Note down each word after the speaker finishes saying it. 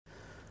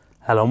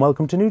Hello and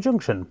welcome to New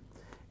Junction.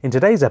 In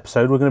today's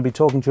episode we're going to be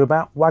talking to you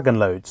about wagon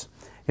loads.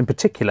 In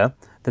particular,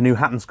 the new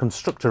Hattons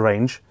Constructor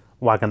range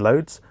wagon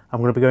loads. I'm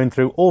going to be going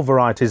through all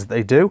varieties that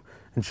they do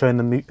and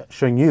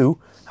showing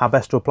you how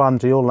best to apply them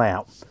to your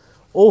layout.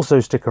 Also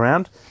stick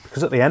around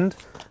because at the end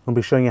I'll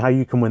be showing you how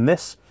you can win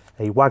this,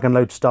 a wagon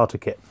load starter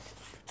kit.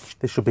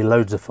 This should be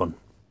loads of fun.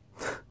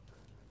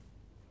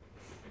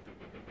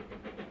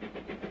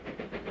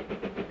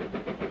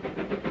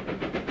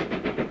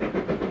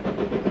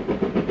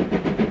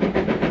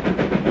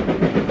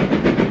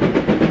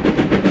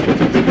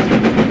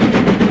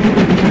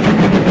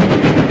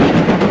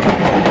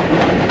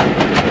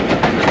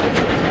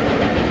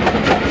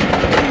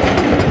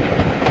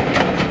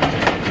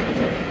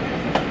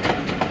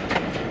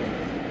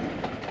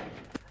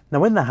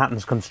 Now in the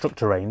Hattons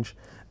Constructor range,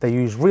 they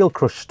use real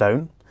crushed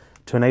stone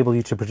to enable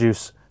you to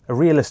produce a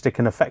realistic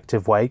and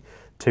effective way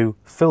to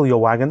fill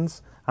your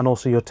wagons and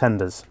also your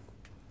tenders.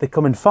 They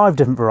come in 5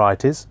 different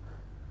varieties: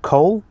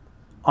 coal,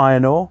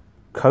 iron ore,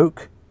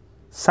 coke,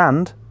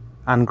 sand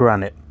and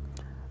granite.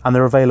 And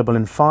they're available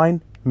in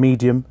fine,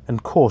 medium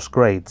and coarse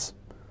grades.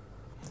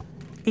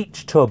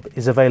 Each tub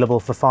is available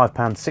for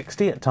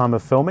 £5.60 at time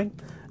of filming.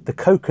 The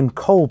coke and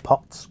coal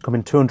pots come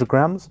in 200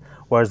 grams,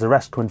 whereas the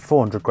rest come in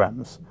 400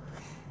 grams.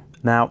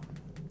 Now,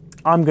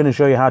 I'm going to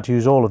show you how to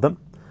use all of them.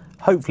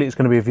 Hopefully it's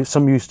going to be of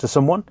some use to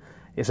someone.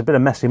 It's a bit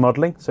of messy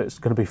modelling, so it's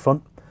going to be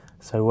fun.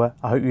 So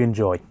I hope you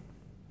enjoy.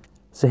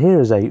 So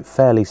here is a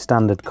fairly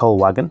standard coal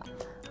wagon.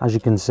 As you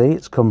can see,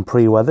 it's come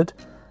pre-weathered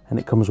and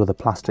it comes with a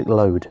plastic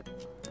load.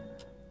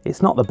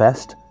 It's not the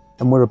best,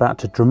 and we're about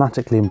to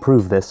dramatically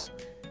improve this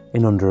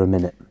in under a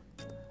minute.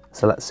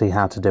 So let's see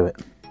how to do it.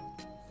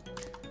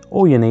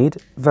 All you need,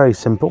 very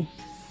simple,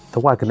 the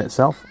wagon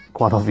itself,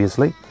 quite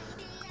obviously.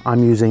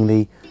 I'm using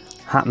the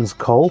Hattons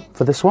coal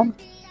for this one.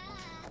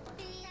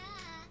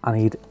 I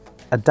need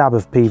a dab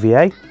of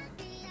PVA,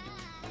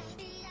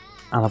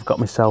 and I've got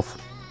myself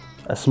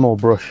a small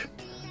brush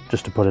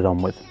just to put it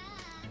on with.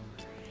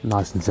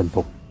 Nice and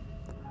simple.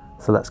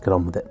 So let's get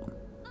on with it.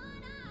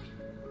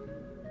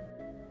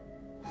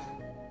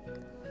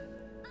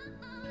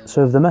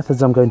 So of the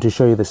methods I'm going to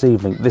show you this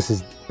evening, this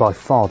is by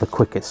far the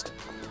quickest.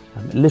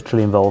 It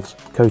literally involves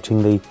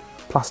coating the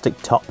plastic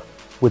top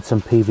with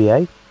some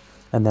PVA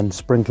and then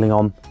sprinkling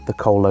on the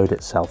coal load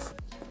itself.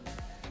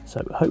 So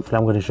hopefully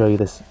I'm going to show you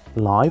this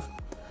live.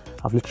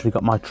 I've literally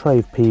got my tray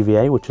of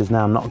PVA, which is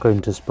now not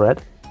going to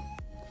spread.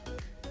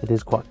 It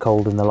is quite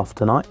cold in the loft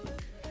tonight.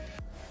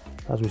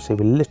 As we see,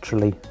 we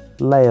literally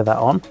layer that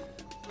on.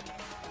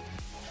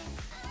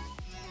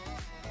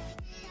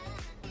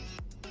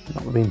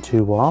 Not being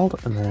too wild,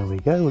 and there we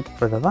go, we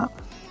get rid of that.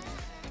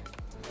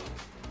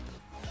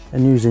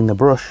 And using the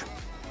brush,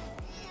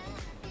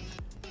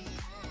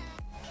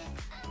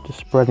 just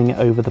spreading it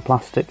over the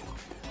plastic.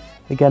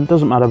 Again, it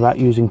doesn't matter about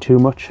using too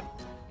much.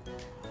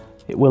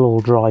 It will all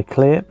dry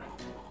clear,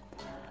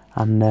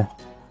 and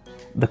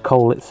the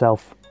coal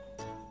itself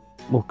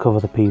will cover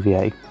the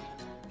PVA.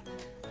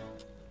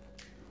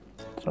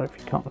 Sorry if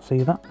you can't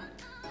see that.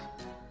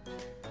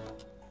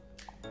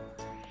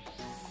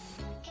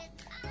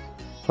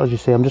 So as you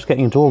see, I'm just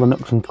getting into all the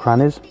nooks and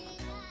crannies.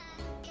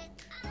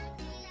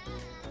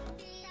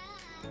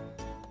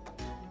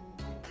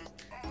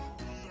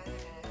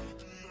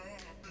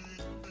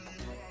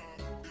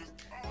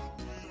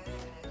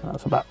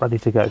 That's about ready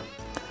to go.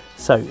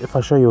 So if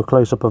I show you a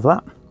close-up of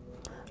that,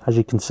 as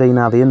you can see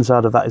now, the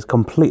inside of that is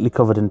completely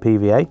covered in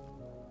PVA.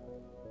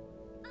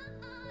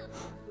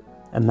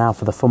 And now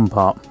for the fun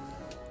part.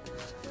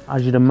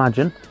 As you'd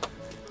imagine,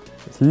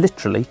 it's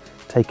literally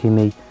taking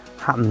the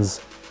Hattons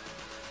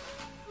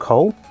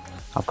coal.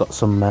 I've got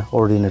some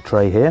already in a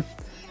tray here,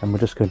 and we're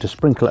just going to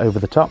sprinkle it over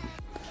the top,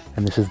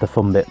 and this is the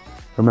fun bit.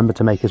 Remember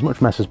to make as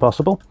much mess as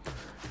possible,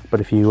 but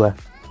if you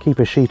keep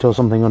a sheet or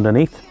something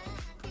underneath,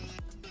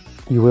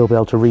 you will be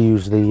able to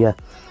reuse the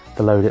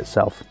load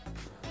itself.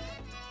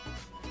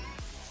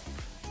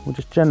 We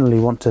just generally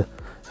want to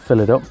fill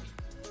it up.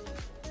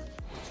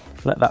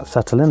 Let that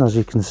settle in. As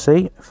you can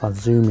see, if I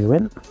zoom you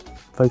in,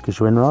 focus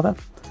you in rather,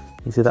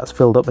 you see that's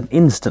filled up, and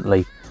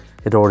instantly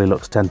it already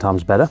looks 10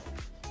 times better.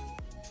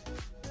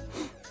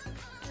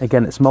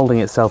 Again, it's moulding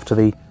itself to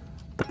the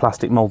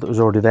plastic mould that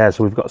was already there,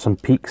 so we've got some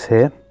peaks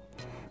here.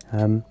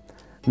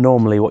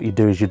 Normally what you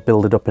do is you'd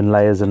build it up in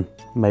layers and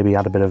maybe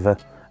add a bit of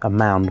a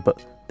mound,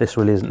 but this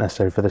really isn't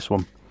necessary for this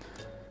one.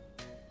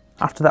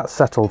 After that's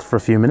settled for a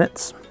few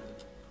minutes,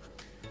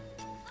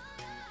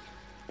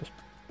 just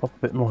pop a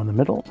bit more in the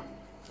middle,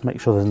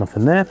 make sure there's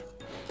nothing there,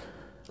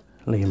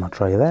 leave my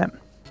tray there.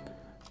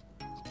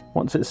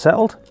 Once it's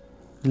settled,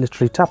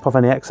 literally tap off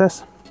any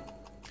excess,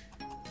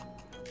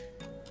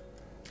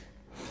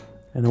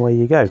 and away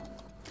you go.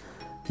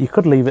 You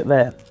could leave it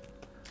there.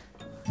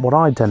 What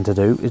I tend to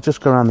do is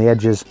just go around the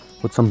edges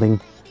with something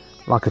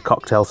like a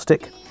cocktail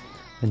stick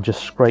and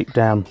just scrape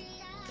down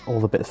all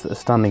the bits that are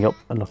standing up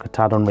and look a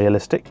tad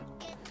unrealistic.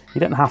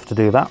 You don't have to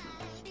do that,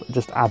 but it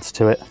just adds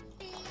to it.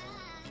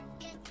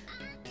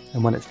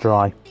 And when it's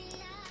dry,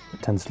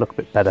 it tends to look a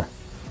bit better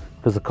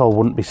because the coal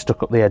wouldn't be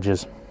stuck up the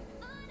edges.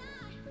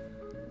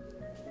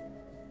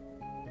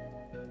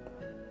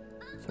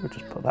 we'll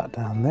just put that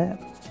down there.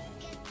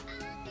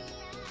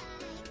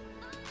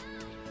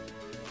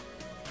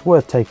 It's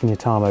worth taking your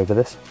time over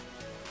this.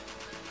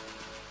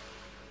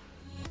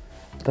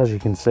 But as you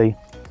can see,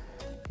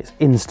 it's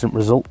instant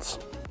results.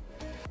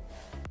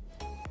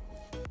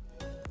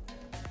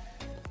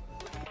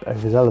 Bit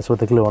overzealous with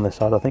the glue on this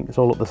side, I think it's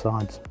all up the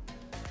sides.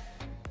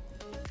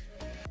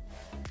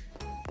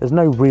 There's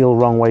no real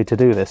wrong way to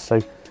do this, so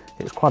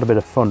it's quite a bit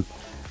of fun.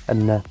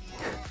 And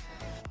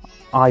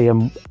I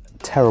am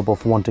terrible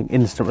for wanting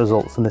instant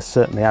results, and this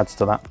certainly adds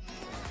to that.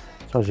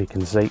 So as you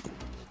can see,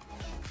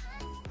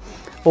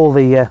 all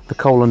the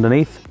coal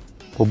underneath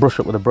we'll brush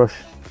up with a brush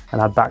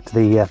and add back to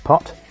the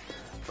pot.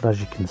 But as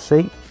you can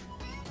see,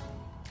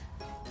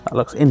 that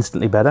looks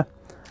instantly better.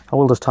 I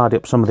will just tidy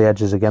up some of the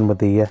edges again with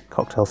the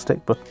cocktail stick,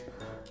 but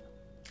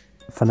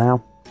for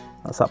now,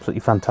 that's absolutely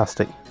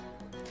fantastic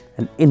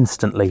and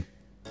instantly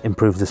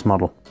improves this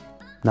model.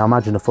 Now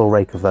imagine a full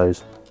rake of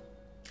those.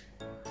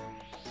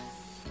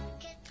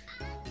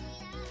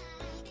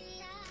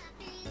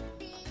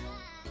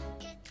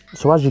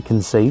 So as you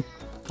can see,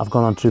 I've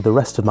gone on to the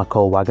rest of my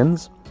coal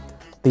wagons.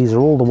 These are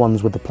all the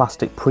ones with the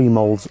plastic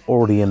pre-moulds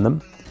already in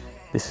them.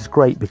 This is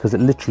great because it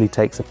literally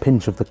takes a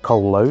pinch of the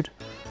coal load,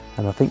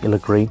 and I think you'll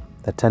agree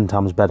they're 10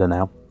 times better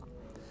now.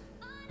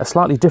 A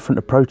slightly different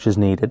approach is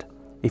needed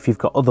if you've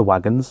got other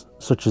wagons,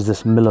 such as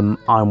this Millom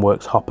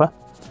Ironworks hopper,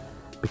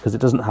 because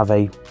it doesn't have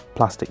a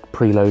plastic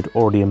preload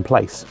already in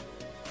place,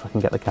 if I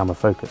can get the camera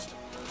focused.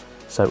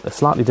 So a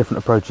slightly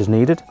different approach is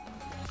needed.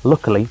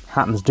 Luckily,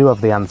 Hattons do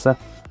have the answer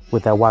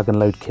with their wagon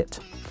load kit,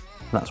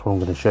 and that's what I'm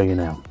going to show you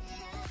now.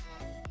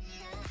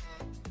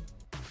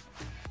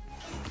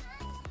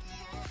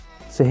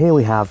 So here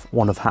we have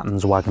one of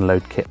Hattons wagon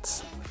load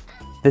kits.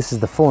 This is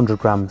the 400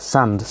 gram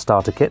sand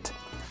starter kit,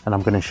 and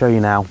I'm going to show you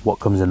now what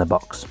comes in the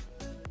box.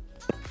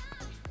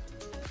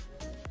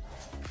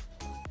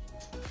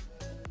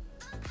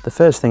 The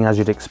first thing, as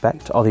you'd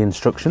expect, are the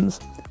instructions,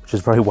 which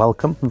is very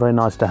welcome and very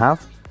nice to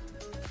have.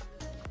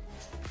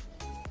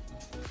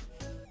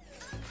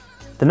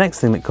 The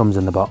next thing that comes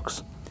in the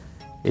box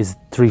is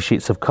 3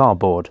 sheets of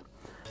cardboard.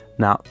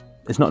 Now,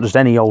 it's not just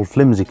any old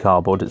flimsy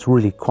cardboard, it's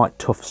really quite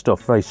tough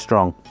stuff, very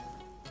strong.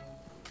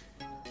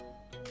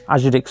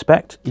 As you'd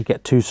expect, you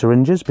get 2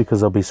 syringes because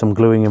there'll be some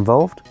gluing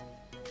involved.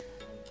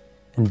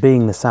 And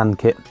being the sand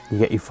kit, you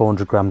get your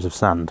 400 grams of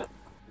sand.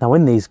 Now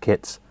in these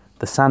kits,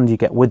 the sand you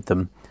get with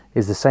them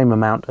is the same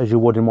amount as you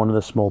would in one of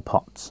the small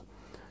pots,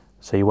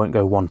 so you won't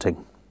go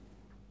wanting.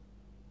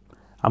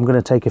 I'm going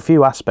to take a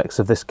few aspects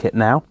of this kit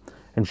now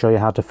and show you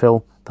how to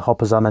fill the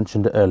hoppers I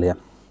mentioned earlier.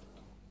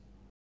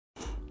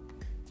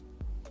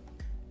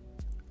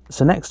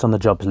 So next on the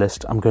jobs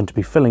list, I'm going to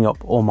be filling up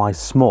all my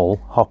small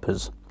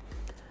hoppers.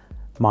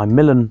 My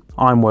Millom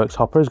Ironworks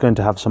hopper is going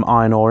to have some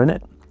iron ore in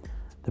it.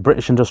 The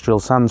British Industrial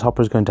Sands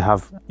hopper is going to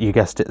have, you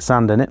guessed it,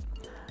 sand in it.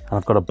 And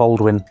I've got a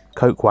Baldwin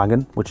coke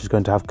wagon, which is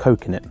going to have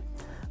coke in it.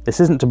 This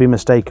isn't to be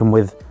mistaken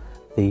with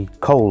the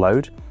coal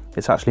load.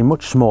 It's actually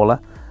much smaller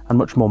and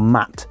much more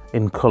matte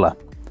in colour.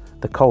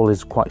 The coal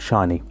is quite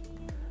shiny.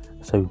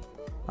 So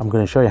I'm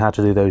going to show you how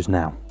to do those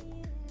now.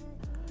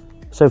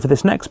 So for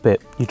this next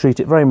bit, you treat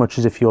it very much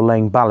as if you're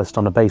laying ballast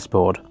on a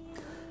baseboard.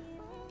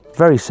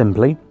 Very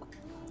simply,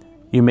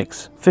 you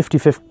mix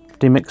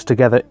 50-50 mixed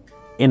together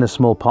in a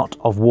small pot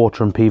of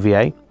water and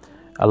PVA,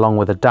 along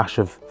with a dash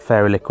of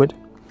fairy liquid.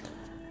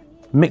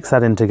 Mix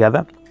that in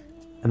together,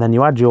 and then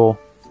you add your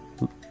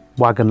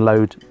wagon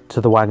load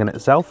to the wagon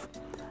itself,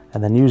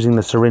 and then using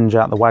the syringe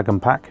out the wagon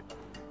pack,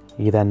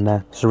 you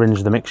then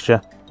syringe the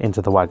mixture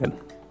into the wagon.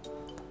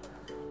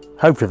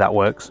 Hopefully that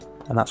works,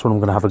 and that's what I'm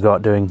going to have a go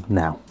at doing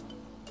now.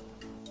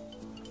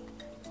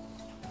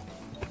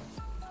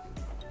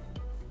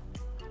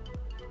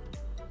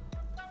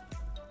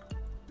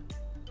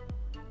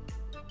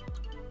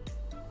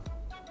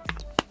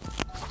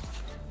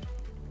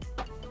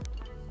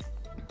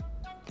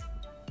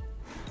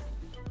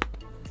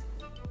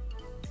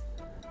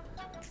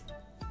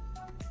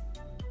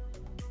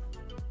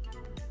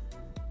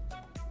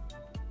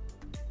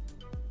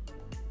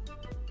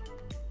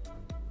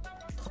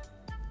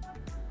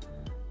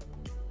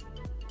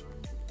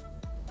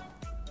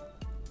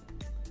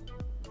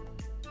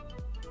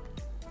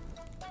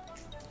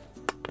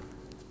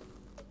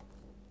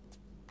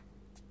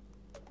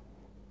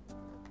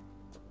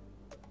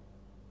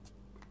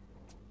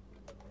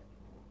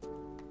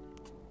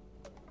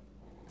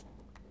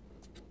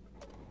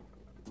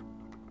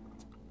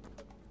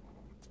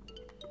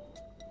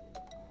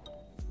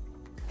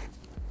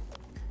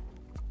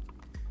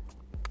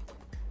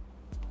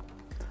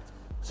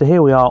 So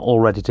here we are,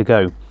 all ready to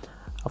go.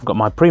 I've got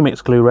my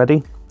premix glue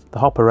ready, the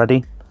hopper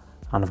ready,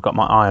 and I've got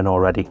my iron ore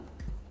ready.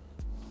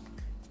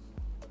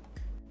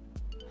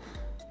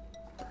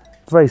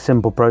 Very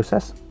simple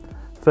process.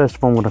 First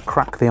of all, I'm going to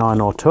crack the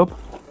iron ore tub,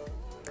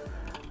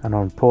 and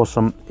I'll pour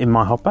some in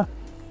my hopper.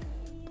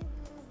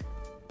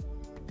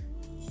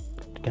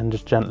 Again,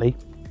 just gently.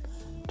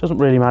 Doesn't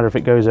really matter if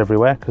it goes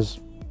everywhere because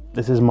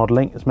this is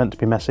modelling, it's meant to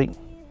be messy.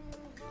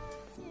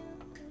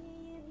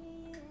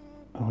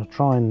 I'll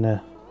try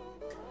and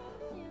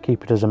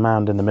keep it as a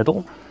mound in the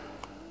middle,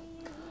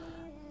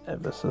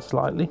 ever so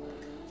slightly.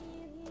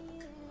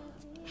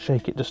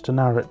 Shake it just to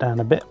narrow it down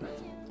a bit.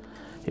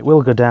 It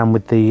will go down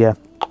with the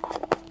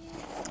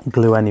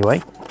glue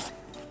anyway.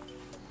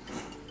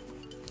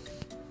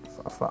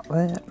 That's that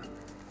there.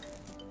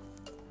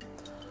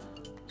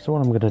 So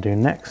what I'm going to do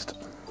next,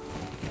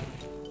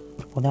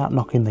 without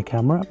knocking the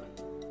camera,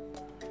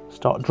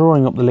 start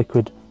drawing up the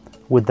liquid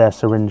with their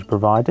syringe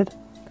provided,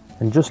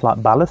 and just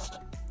like ballast,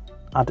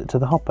 add it to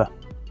the hopper.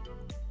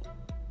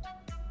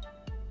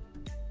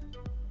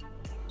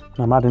 And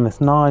I'm adding this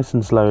nice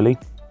and slowly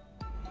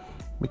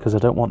because I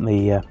don't want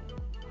the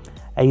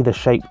A, the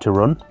shape to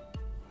run,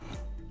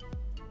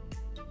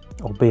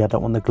 or B, I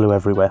don't want the glue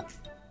everywhere.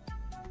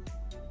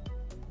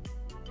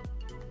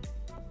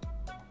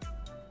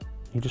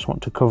 You just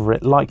want to cover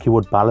it like you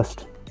would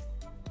ballast,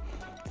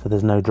 so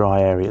there's no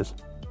dry areas.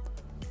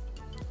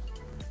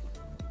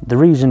 The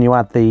reason you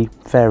add the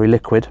fairy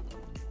liquid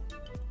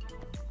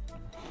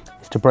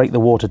is to break the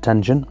water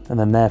tension, and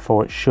then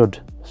therefore it should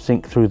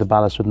sink through the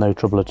ballast with no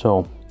trouble at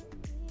all.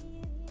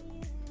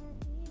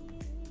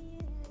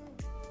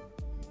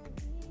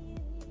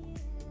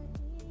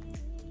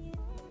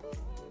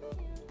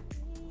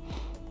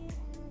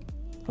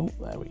 Oh,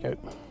 there we go. You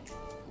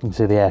can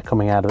see the air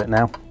coming out of it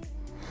now.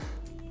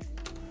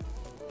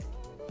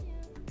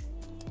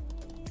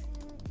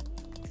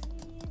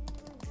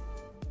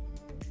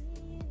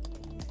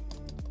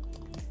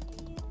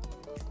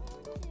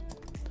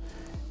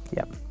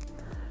 Yep,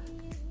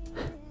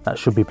 that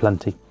should be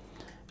plenty.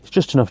 It's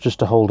just enough just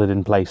to hold it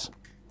in place.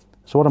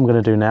 So what I'm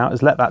going to do now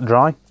is let that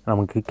dry, and I'm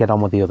going to get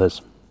on with the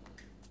others.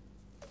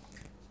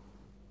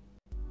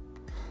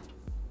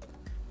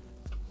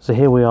 So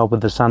here we are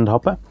with the sand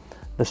hopper.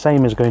 The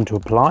same is going to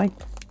apply,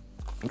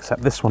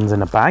 except this one's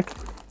in a bag.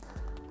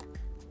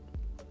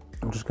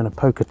 I'm just going to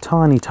poke a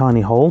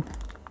tiny hole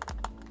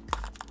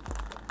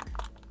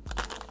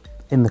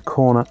in the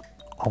corner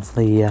of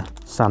the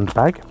sand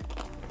bag,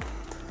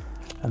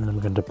 and then I'm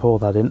going to pour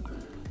that in.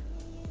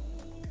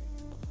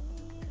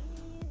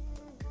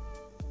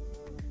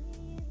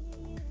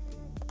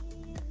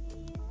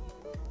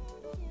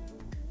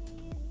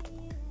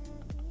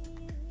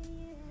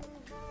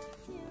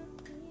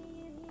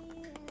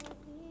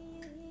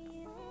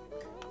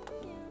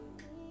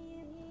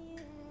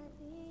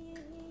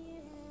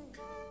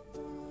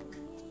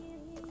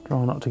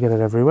 Try not to get it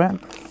everywhere.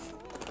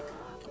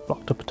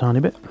 Blocked up a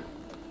tiny bit.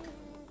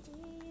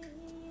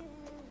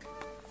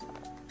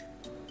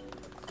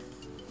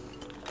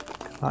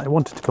 It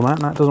wanted to come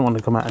out, now it doesn't want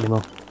to come out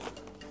anymore.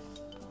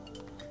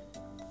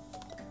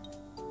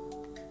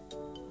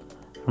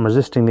 I'm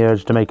resisting the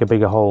urge to make a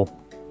bigger hole.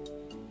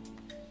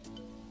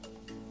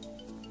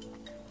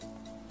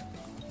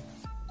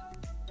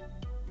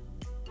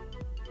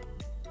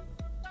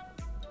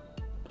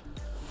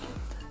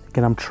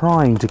 Again, I'm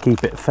trying to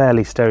keep it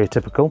fairly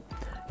stereotypical.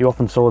 You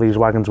often saw these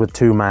wagons with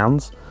two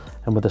mounds,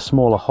 and with a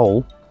smaller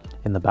hole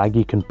in the bag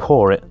you can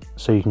pour it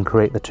so you can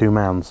create the two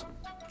mounds.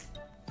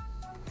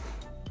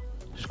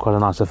 Which is quite a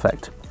nice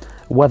effect.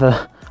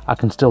 Whether I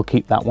can still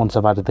keep that once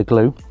I've added the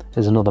glue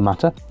is another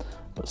matter,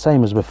 but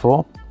same as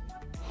before,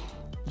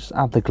 just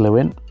add the glue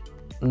in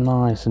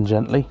nice and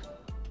gently.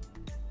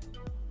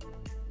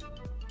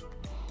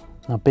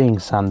 Now, being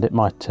sand, it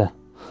might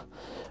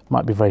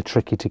be very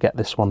tricky to get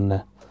this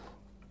one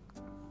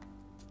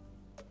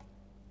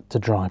to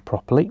dry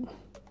properly.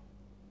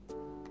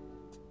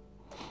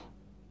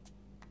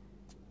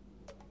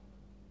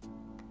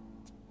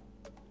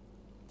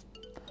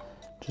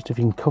 Just if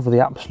you can cover the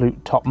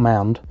absolute top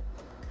mound,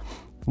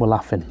 we're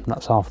laughing.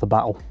 That's half the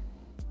battle,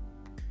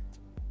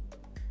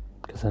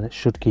 because then it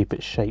should keep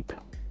its shape.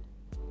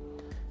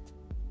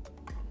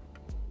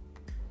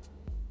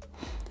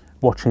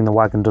 Watching the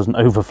wagon doesn't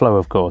overflow,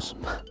 of course.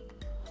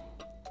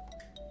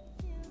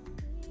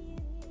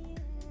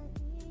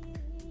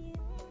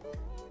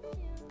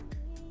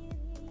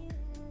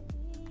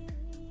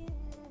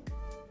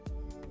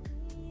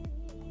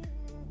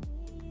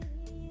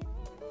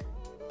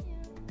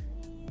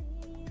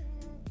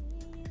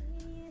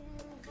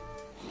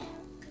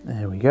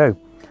 There we go.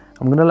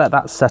 I'm going to let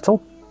that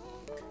settle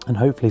and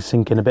hopefully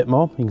sink in a bit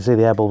more. You can see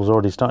the air bubbles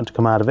already starting to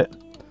come out of it.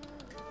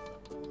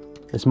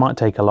 This might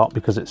take a lot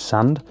because it's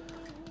sand.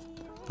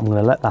 I'm going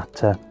to let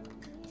that,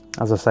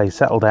 as I say,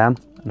 settle down,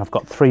 and I've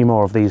got 3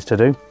 more of these to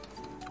do,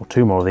 or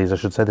 2 more of these I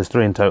should say, there's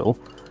 3 in total,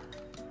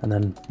 and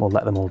then we'll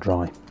let them all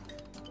dry.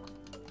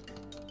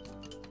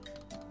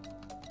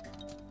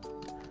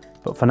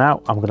 But for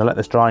now, I'm going to let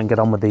this dry and get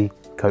on with the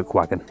Coke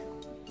wagon.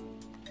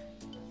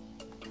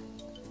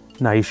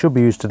 Now, you should be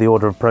used to the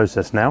order of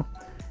process now.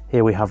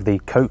 Here we have the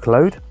coke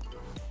load.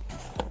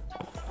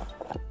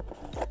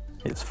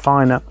 It's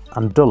finer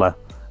and duller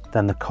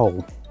than the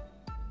coal.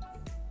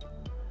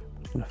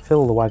 I'm going to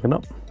fill the wagon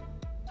up.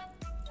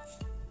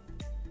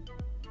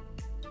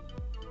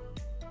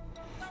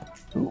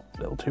 Ooh,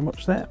 a little too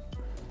much there.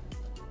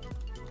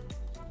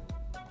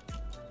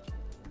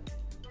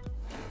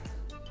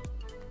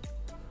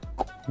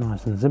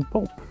 Nice and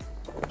simple.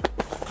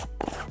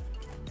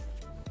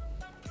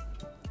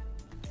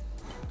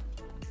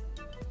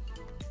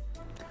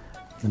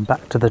 And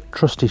back to the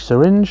trusty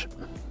syringe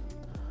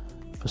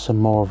for some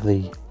more of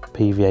the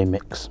PVA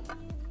mix.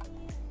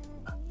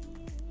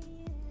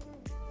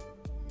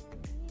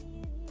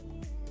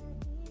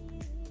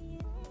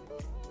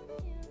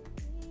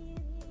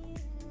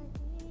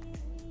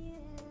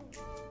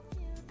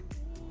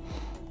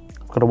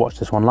 I've got to watch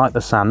this one, like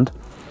the sand.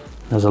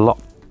 There's a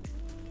lot.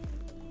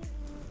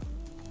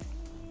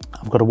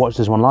 I've got to watch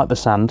this one, like the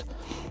sand.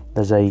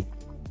 There's a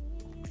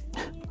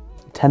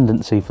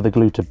tendency for the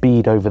glue to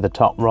bead over the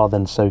top rather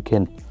than soak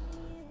in,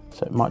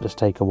 so it might just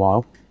take a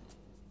while.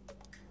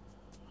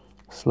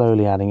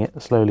 Slowly adding it,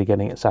 slowly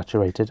getting it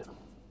saturated,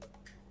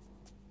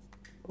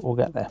 but we'll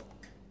get there.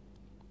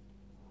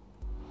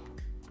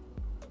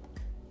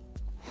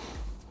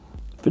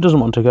 If it doesn't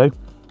want to go,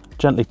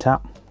 gently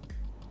tap,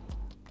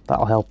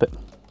 that'll help it.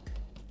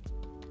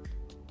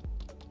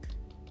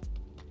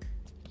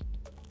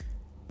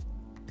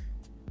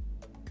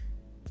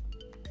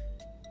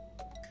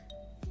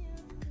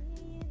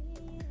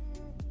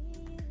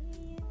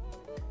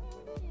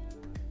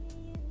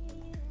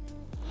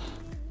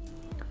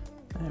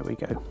 There we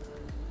go.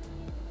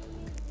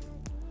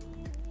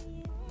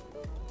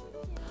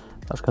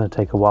 That's going to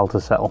take a while to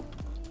settle.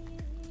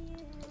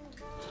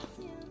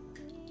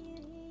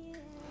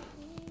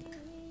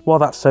 While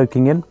that's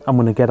soaking in, I'm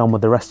going to get on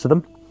with the rest of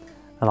them,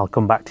 and I'll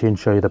come back to you and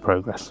show you the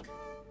progress.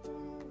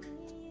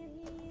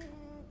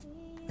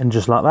 And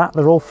just like that,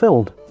 they're all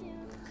filled.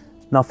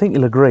 Now I think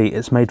you'll agree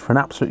it's made for an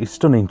absolutely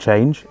stunning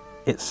change.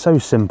 It's so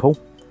simple,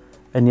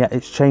 and yet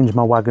it's changed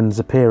my wagon's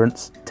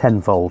appearance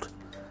tenfold.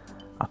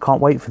 I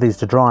can't wait for these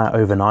to dry out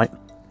overnight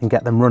and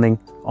get them running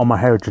on my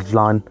heritage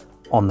line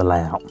on the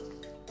layout.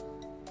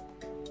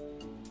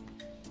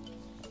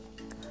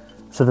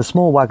 So the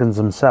small wagons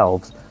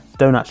themselves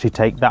don't actually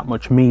take that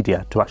much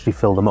media to actually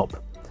fill them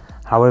up.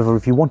 However,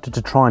 if you wanted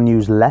to try and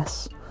use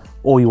less,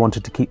 or you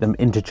wanted to keep them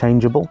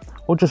interchangeable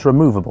or just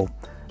removable,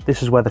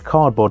 this is where the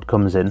cardboard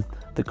comes in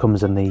that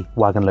comes in the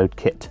wagon load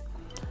kit.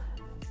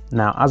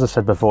 Now, as I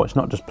said before, it's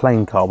not just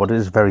plain cardboard, it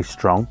is very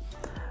strong.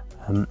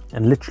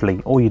 And literally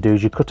all you do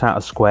is you cut out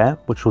a square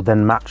which will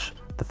then match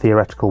the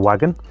theoretical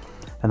wagon,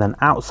 and then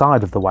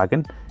outside of the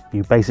wagon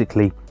you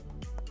basically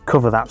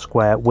cover that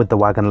square with the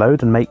wagon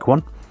load and make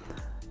one,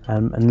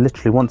 and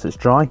literally once it's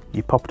dry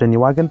you pop it in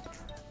your wagon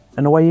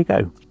and away you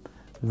go.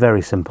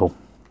 Very simple.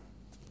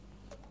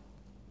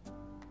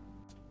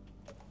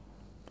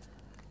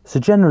 So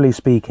generally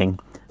speaking,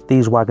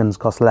 these wagons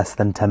cost less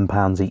than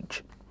 £10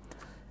 each.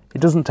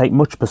 It doesn't take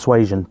much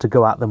persuasion to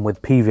go at them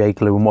with PVA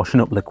glue and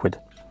washing up liquid.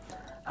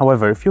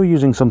 However, if you're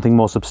using something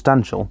more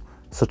substantial,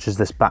 such as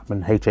this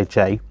Bachmann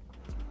HHA,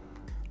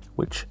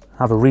 which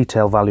have a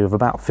retail value of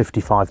about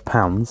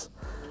 £55,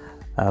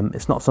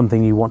 it's not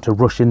something you want to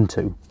rush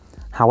into.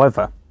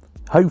 However,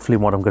 hopefully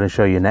what I'm going to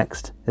show you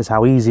next is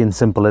how easy and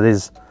simple it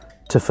is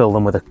to fill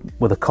them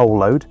with a coal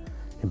load,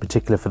 in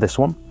particular for this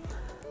one,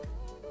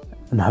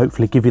 and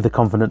hopefully give you the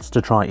confidence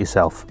to try it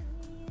yourself.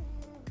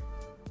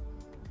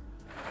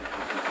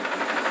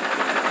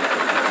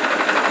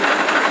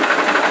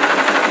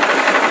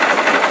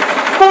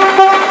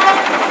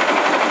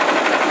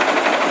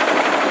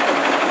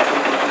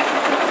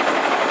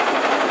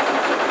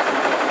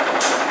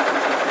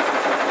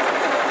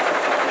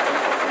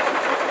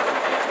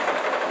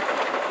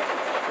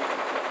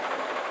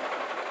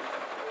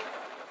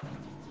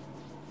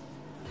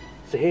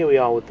 So here we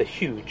are with the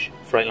huge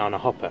Freightliner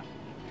hopper.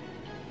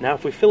 Now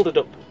if we filled it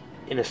up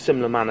in a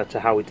similar manner to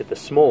how we did the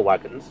small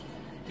wagons,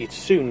 you'd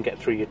soon get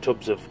through your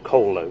tubs of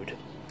coal load.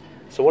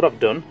 So what I've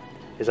done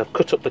is I've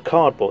cut up the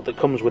cardboard that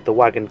comes with the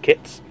wagon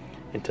kits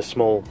into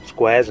small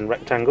squares and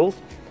rectangles,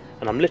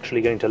 and I'm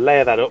literally going to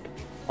layer that up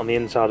on the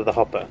inside of the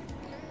hopper.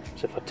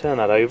 So if I turn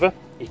that over,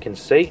 you can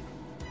see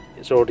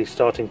it's already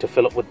starting to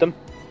fill up with them.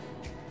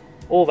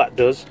 All that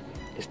does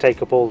is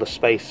take up all the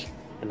space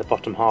in the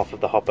bottom half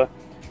of the hopper,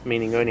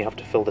 meaning you only have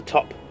to fill the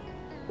top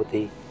with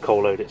the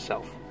coal load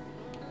itself.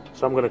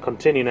 So I'm going to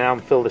continue now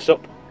and fill this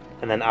up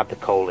and then add the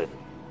coal in.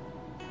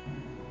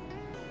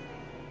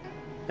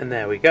 And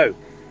there we go.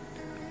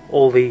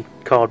 All the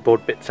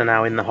cardboard bits are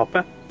now in the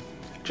hopper,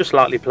 just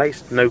lightly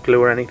placed, no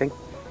glue or anything.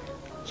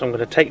 So I'm going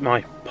to take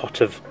my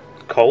pot of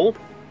coal,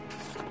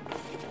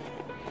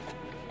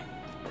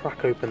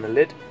 crack open the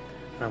lid,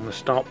 and I'm going to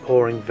start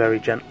pouring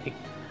very gently.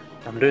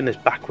 I'm doing this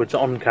backwards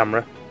on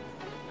camera,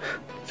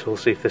 so we'll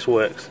see if this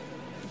works.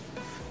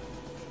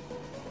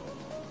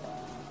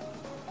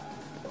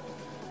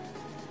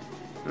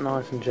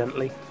 Nice and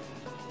gently.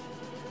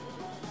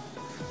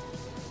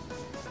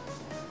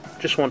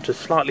 Just want to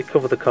slightly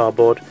cover the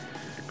cardboard,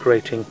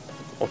 creating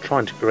or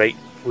trying to create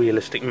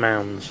realistic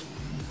mounds,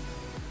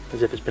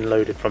 as if it's been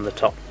loaded from the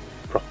top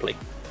properly.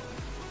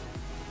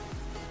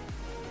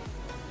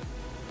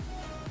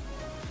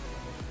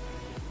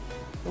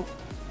 Oh.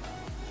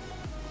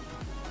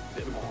 A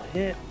bit more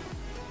here.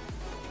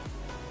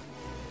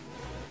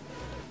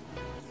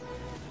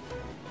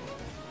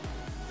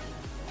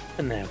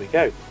 And there we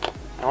go.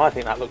 Now I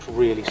think that looks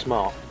really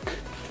smart.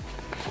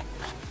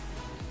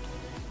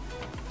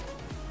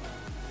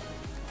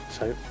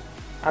 So,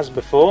 as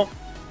before,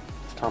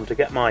 it's Time to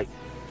get my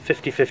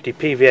 50-50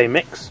 PVA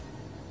mix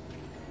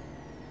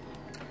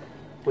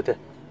with a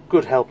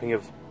good helping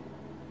of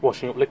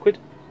washing up liquid.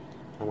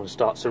 I'm going to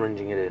start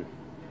syringing it in.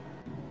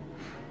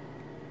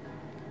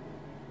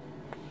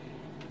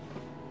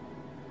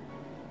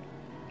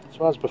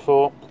 So as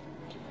before,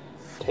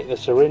 take the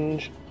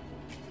syringe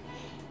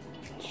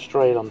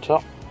straight on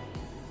top.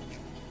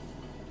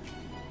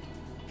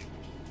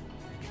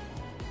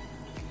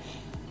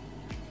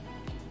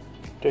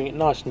 Doing it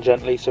nice and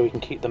gently so we can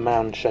keep the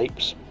mound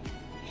shapes.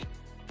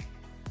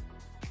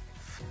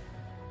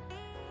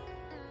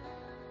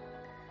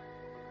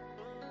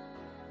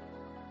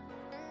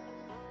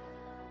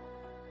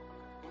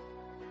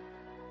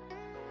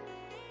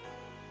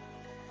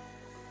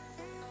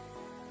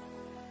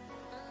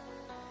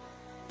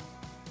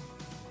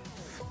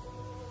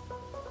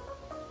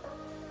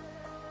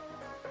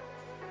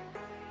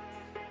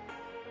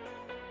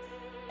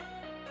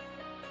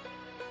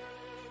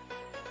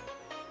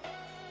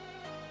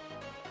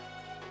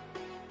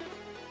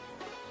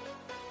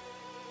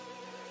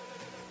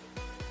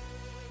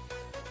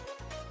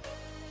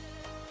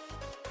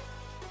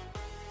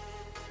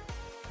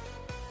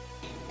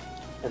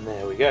 And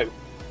there we go.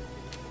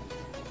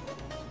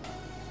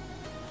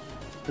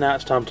 Now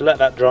it's time to let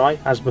that dry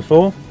as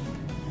before,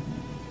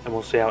 and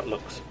we'll see how it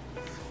looks.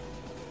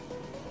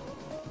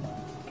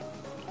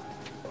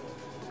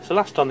 So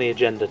last on the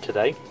agenda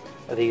today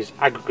are these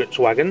aggregates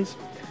wagons.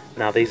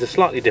 Now these are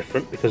slightly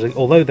different because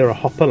although they're a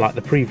hopper like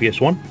the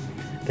previous one,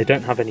 they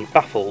don't have any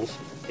baffles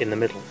in the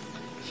middle.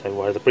 So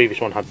where the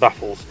previous one had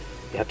baffles,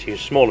 you had to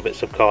use smaller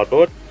bits of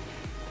cardboard.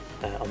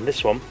 On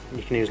this one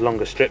you can use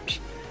longer strips,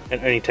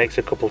 and it only takes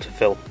a couple to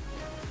fill.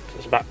 So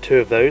it's about 2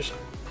 of those.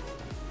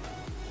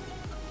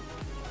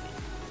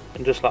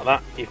 And just like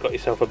that, you've got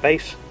yourself a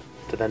base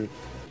to then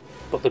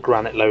put the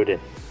granite load in.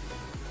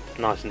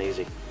 Nice and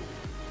easy.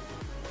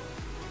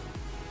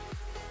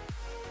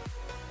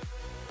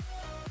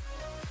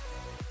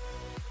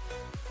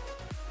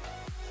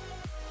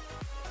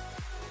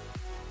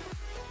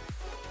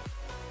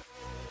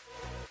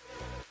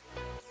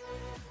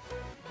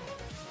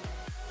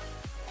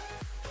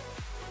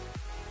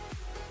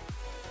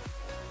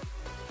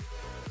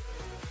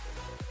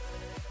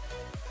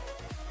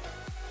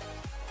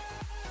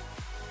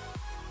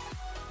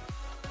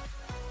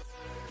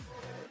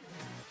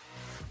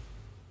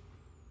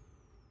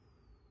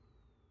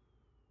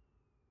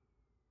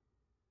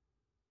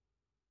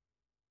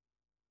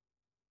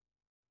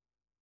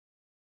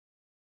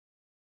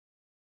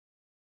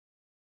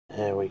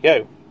 There we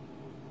go.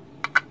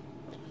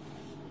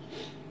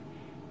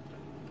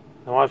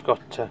 Now I've got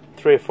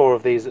 3 or 4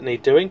 of these that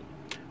need doing,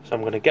 so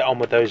I'm going to get on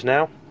with those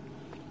now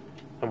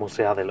and we'll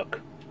see how they look.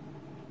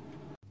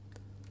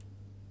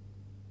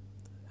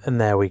 And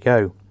there we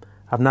go.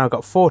 I've now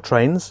got 4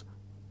 trains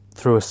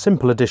through a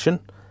simple addition,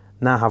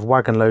 now have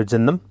wagon loads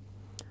in them,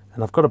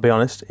 and I've got to be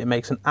honest, it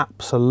makes an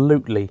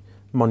absolutely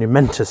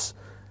monumentous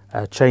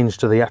change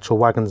to the actual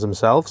wagons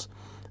themselves.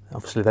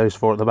 Obviously those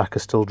 4 at the back are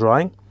still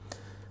drying.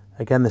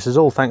 Again, this is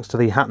all thanks to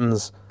the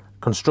Hattons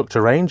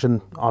Constructor range,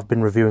 and I've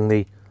been reviewing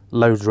the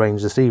loads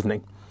range this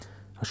evening.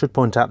 I should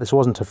point out this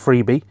wasn't a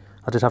freebie,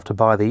 I did have to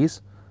buy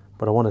these,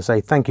 but I want to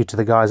say thank you to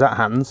the guys at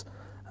Hattons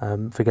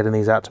for getting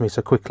these out to me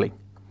so quickly.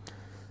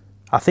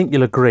 I think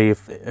you'll agree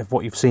if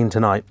what you've seen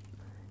tonight,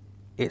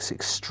 it's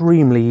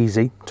extremely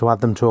easy to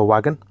add them to a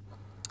wagon,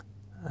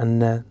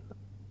 and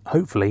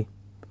hopefully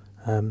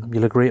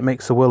you'll agree it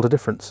makes the world of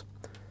difference.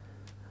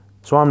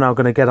 So I'm now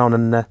going to get on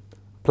and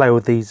play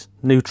with these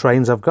new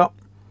trains I've got,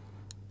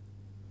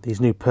 these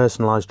new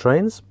personalised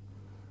trains,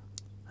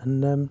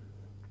 and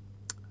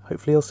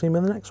hopefully you'll see me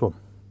in the next one.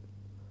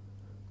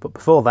 But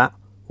before that,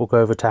 we'll go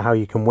over to how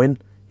you can win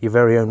your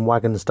very own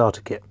wagon starter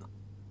kit.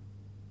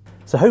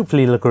 So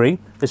hopefully you'll agree,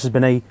 this has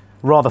been a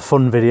rather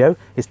fun video.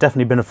 It's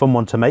definitely been a fun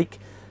one to make.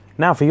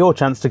 Now for your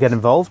chance to get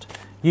involved,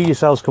 you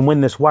yourselves can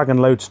win this wagon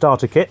load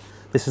starter kit.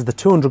 This is the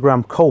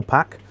 200g coal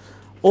pack.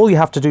 All you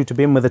have to do to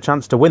be in with a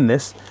chance to win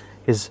this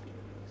is,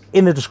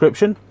 in the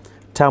description,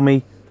 tell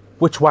me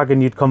which wagon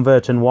you'd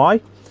convert and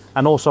why,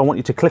 and also I want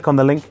you to click on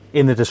the link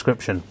in the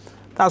description.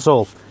 That's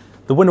all.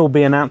 The winner will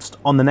be announced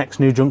on the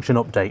next new Junction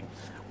update,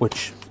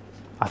 which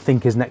I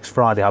think is next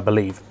Friday, I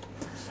believe.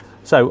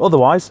 So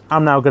otherwise,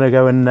 I'm now going to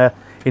go and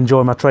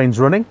enjoy my trains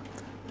running.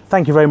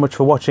 Thank you very much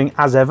for watching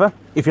as ever.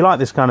 If you like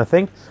this kind of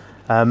thing,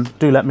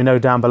 do let me know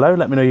down below.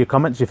 Let me know your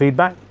comments, your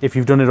feedback. If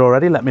you've done it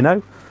already, let me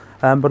know.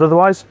 But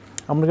otherwise,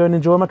 I'm going to go and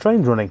enjoy my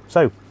trains running.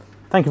 So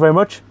thank you very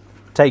much.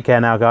 Take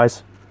care now,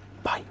 guys.